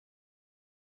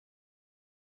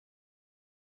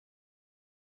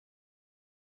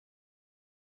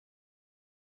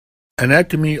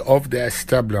Anatomy of the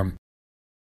acetabulum.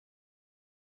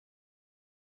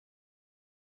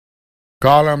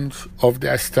 Columns of the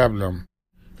acetabulum.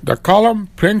 The column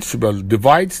principle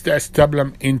divides the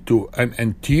acetabulum into an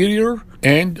anterior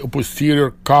and a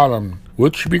posterior column,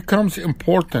 which becomes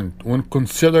important when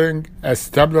considering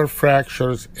acetabular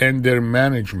fractures and their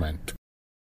management.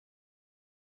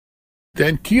 The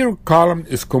anterior column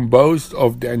is composed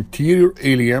of the anterior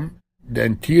ilium, the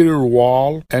anterior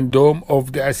wall and dome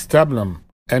of the acetabulum,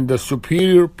 and the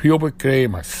superior pubic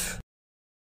ramus.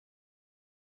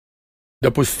 The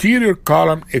posterior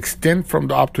column extends from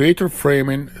the obturator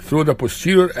foramen through the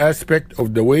posterior aspect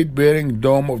of the weight-bearing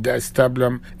dome of the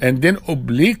acetabulum and then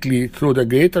obliquely through the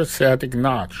greater sciatic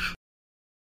notch.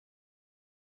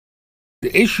 The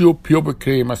ischiopubic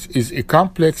ramus is a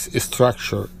complex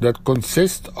structure that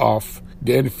consists of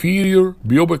the inferior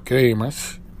pubic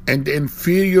ramus and the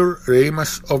inferior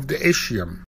ramus of the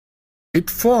ischium. It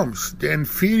forms the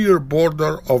inferior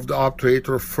border of the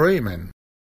obturator foramen.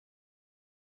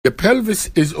 The pelvis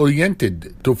is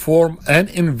oriented to form an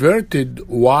inverted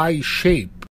Y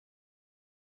shape.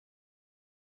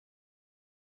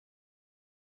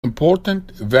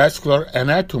 Important vascular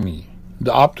anatomy.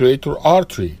 The obturator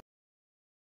artery.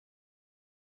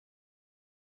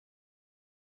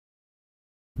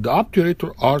 The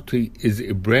obturator artery is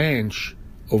a branch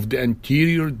of the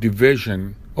anterior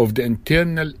division of the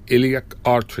internal iliac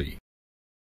artery.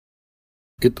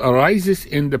 It arises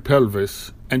in the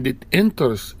pelvis and it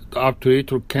enters the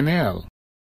obturator canal.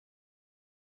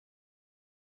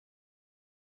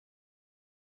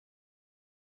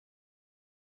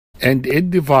 And it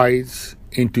divides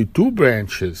into two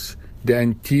branches, the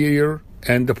anterior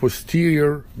and the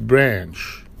posterior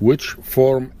branch, which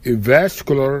form a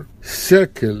vascular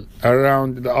circle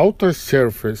around the outer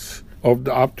surface of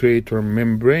the obturator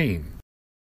membrane.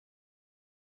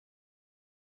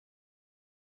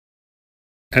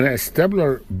 An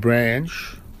acetabular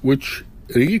branch, which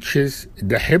reaches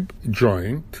the hip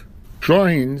joint,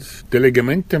 joins the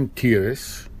ligamentum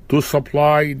teres to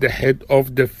supply the head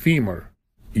of the femur,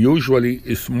 usually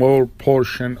a small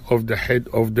portion of the head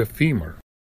of the femur.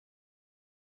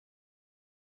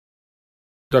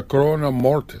 The Corona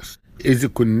Mortis is a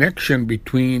connection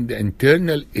between the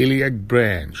internal iliac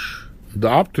branch, the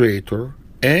obturator,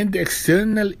 and the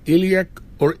external iliac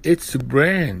or its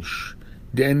branch,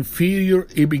 the inferior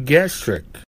epigastric.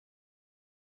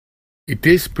 It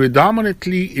is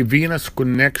predominantly a venous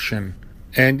connection,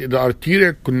 and the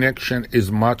arterial connection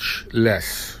is much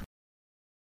less.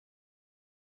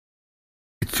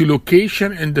 Its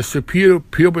location in the superior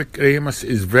pubic ramus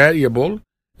is variable.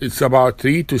 It's about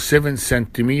 3 to 7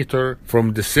 centimeters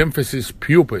from the symphysis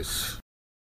pubis.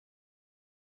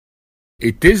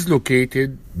 It is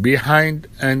located behind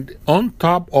and on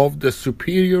top of the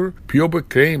superior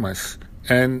pubic ramus,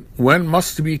 and one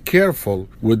must be careful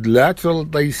with lateral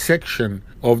dissection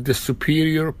of the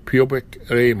superior pubic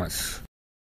ramus.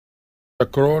 The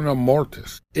Corona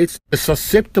Mortis. It's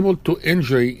susceptible to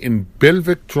injury in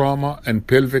pelvic trauma and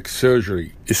pelvic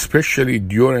surgery, especially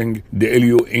during the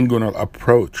ilioinguinal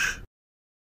approach.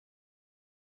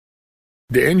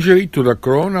 The injury to the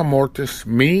Corona Mortis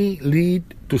may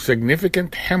lead to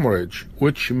significant hemorrhage,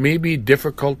 which may be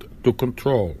difficult to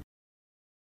control.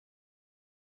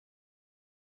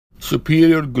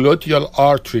 Superior gluteal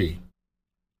artery.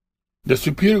 The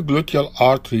superior gluteal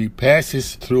artery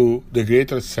passes through the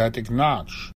greater sciatic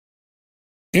notch.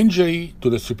 Injury to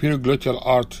the superior gluteal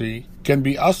artery can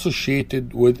be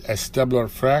associated with acetabular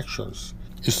fractures,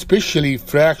 especially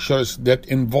fractures that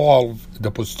involve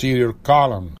the posterior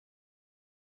column.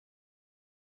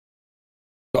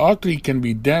 The artery can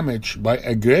be damaged by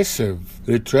aggressive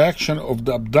retraction of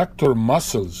the abductor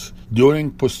muscles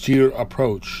during posterior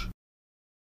approach.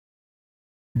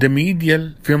 The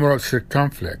medial femoral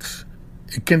circumflex.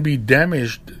 It can be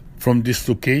damaged from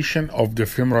dislocation of the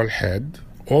femoral head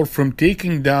or from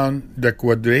taking down the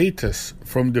quadratus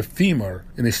from the femur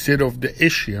instead of the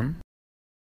ischium.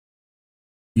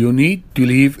 You need to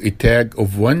leave a tag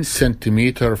of 1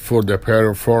 centimeter for the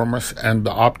piriformis and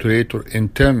the obturator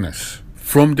internus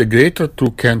from the greater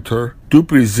trochanter to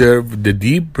preserve the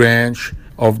deep branch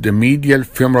of the medial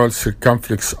femoral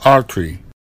circumflex artery.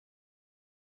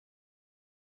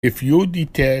 If you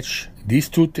detach these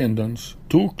two tendons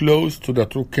too close to the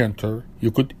trochanter,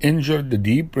 you could injure the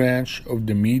deep branch of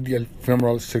the medial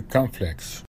femoral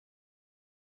circumflex.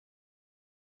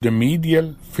 The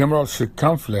medial femoral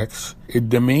circumflex is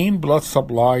the main blood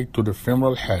supply to the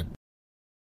femoral head.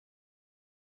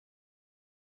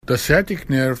 The sciatic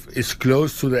nerve is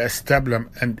close to the acetabulum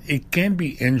and it can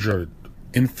be injured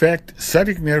In fact,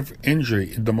 sciatic nerve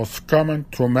injury is the most common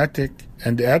traumatic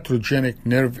and iatrogenic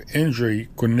nerve injury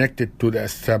connected to the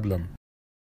acetabulum.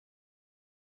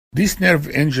 This nerve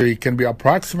injury can be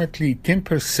approximately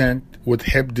 10% with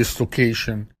hip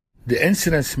dislocation. The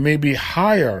incidence may be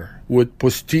higher with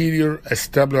posterior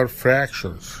acetabular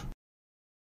fractures.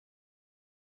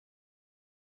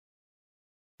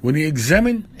 When you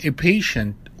examine a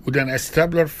patient with an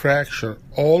acetabular fracture,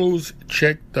 always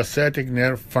check the sciatic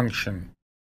nerve function.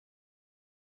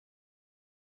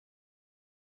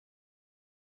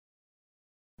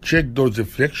 Check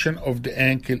dorsiflexion of the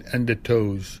ankle and the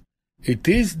toes. It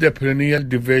is the peroneal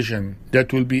division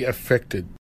that will be affected.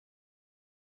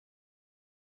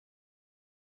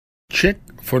 Check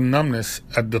for numbness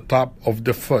at the top of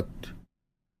the foot.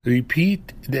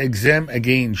 Repeat the exam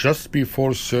again just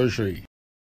before surgery.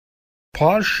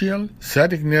 Partial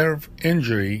sciatic nerve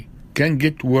injury can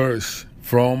get worse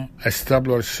from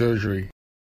acetabular surgery.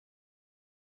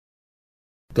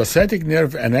 The sciatic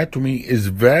nerve anatomy is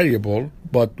variable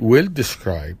but well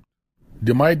described.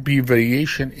 There might be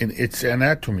variation in its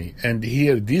anatomy, and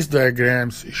here these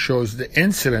diagrams shows the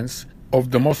incidence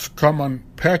of the most common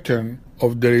pattern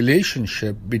of the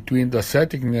relationship between the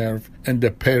sciatic nerve and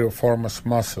the piriformis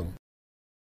muscle.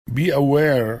 Be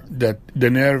aware that the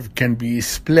nerve can be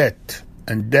split,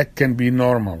 and that can be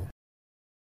normal.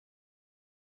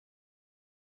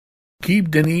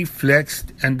 Keep the knee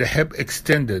flexed and the hip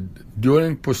extended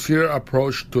during posterior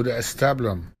approach to the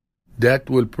acetabulum. That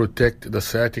will protect the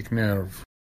sciatic nerve.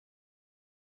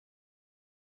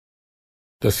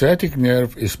 The sciatic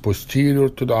nerve is posterior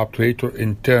to the obturator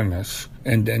internus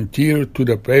and anterior to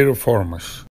the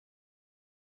piriformis.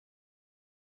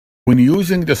 When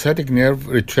using the sciatic nerve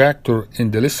retractor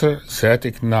in the lesser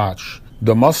sciatic notch,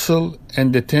 the muscle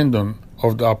and the tendon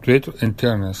of the obturator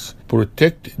internus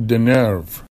protect the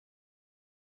nerve.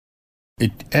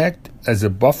 It acts as a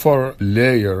buffer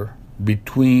layer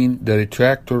between the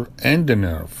retractor and the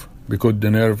nerve because the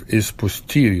nerve is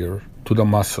posterior to the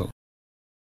muscle.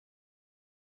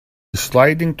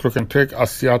 Sliding trochanteric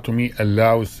osteotomy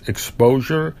allows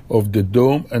exposure of the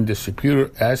dome and the superior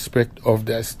aspect of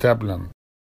the acetabulum.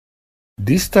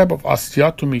 This type of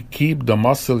osteotomy keeps the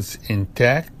muscles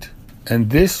intact, and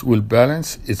this will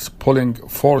balance its pulling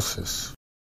forces.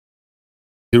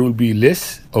 There will be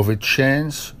less of a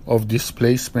chance of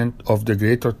displacement of the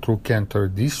greater trochanter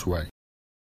this way.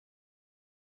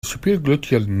 The superior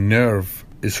gluteal nerve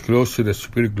is close to the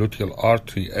superior gluteal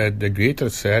artery at the greater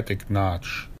sciatic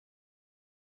notch.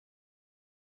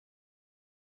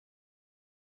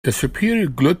 The superior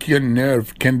gluteal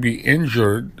nerve can be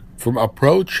injured from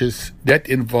approaches that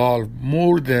involve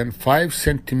more than 5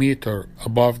 cm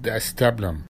above the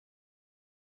acetabulum.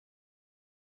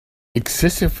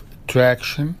 Excessive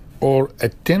traction or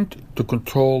attempt to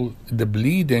control the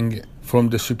bleeding from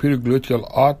the superior gluteal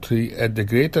artery at the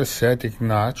greater sciatic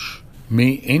notch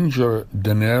may injure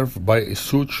the nerve by a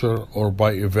suture or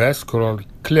by a vascular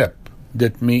clip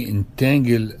that may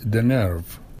entangle the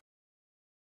nerve.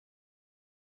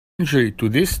 Injury to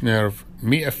this nerve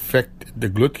may affect the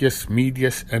gluteus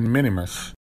medius and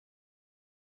minimus.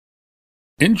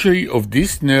 Injury of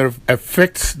this nerve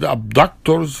affects the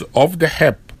abductors of the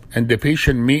hip, and the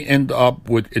patient may end up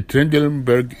with a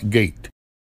Trendelenburg gait.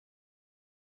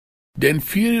 The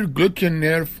inferior gluteal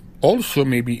nerve also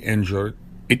may be injured.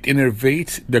 It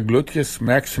innervates the gluteus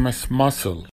maximus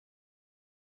muscle.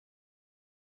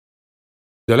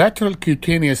 The lateral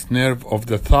cutaneous nerve of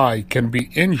the thigh can be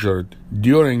injured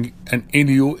during an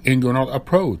ilioinguinal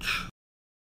approach.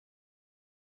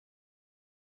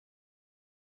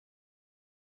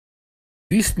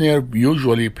 This nerve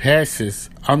usually passes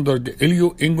under the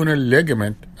ilioinguinal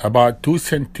ligament about 2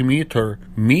 cm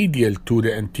medial to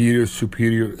the anterior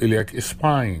superior iliac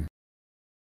spine.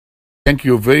 Thank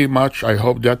you very much. I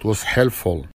hope that was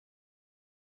helpful.